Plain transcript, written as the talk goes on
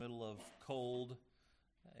cold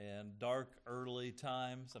and dark early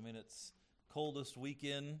times. I mean, it's coldest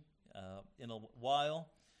weekend in a while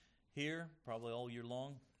here, probably all year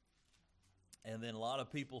long. And then a lot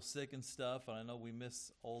of people sick and stuff, and I know we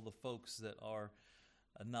miss all the folks that are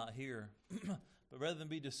not here. But rather than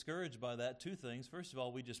be discouraged by that, two things. First of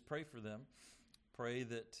all, we just pray for them. Pray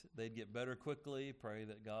that they'd get better quickly. Pray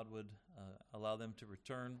that God would allow them to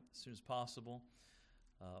return as soon as possible.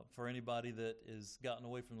 For anybody that has gotten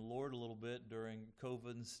away from the Lord a little bit during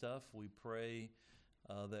COVID and stuff, we pray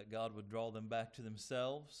that God would draw them back to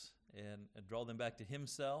themselves and draw them back to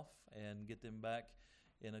Himself and get them back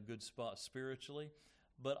in a good spot spiritually.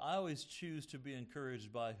 But I always choose to be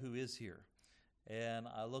encouraged by who is here. And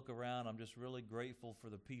I look around, I'm just really grateful for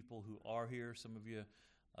the people who are here. Some of you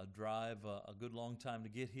drive a good long time to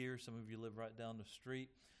get here. Some of you live right down the street.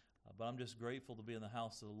 But I'm just grateful to be in the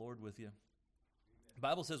house of the Lord with you. The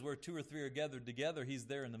Bible says where two or three are gathered together, He's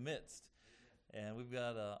there in the midst. And we've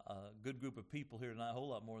got a good group of people here tonight, a whole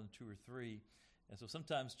lot more than two or three. And so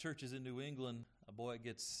sometimes churches in New England, boy, it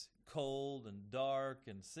gets cold and dark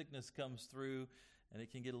and sickness comes through, and it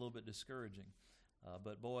can get a little bit discouraging.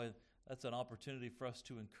 But boy, that's an opportunity for us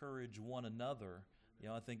to encourage one another. You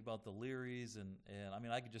know, I think about the Learys, and I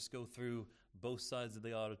mean, I could just go through both sides of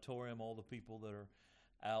the auditorium, all the people that are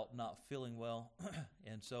out not feeling well.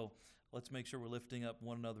 And so let's make sure we're lifting up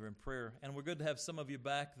one another in prayer. And we're good to have some of you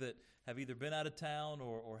back that have either been out of town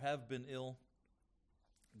or have been ill.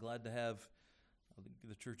 Glad to have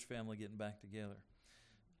the church family getting back together.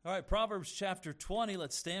 All right, Proverbs chapter 20.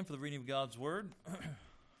 Let's stand for the reading of God's Word.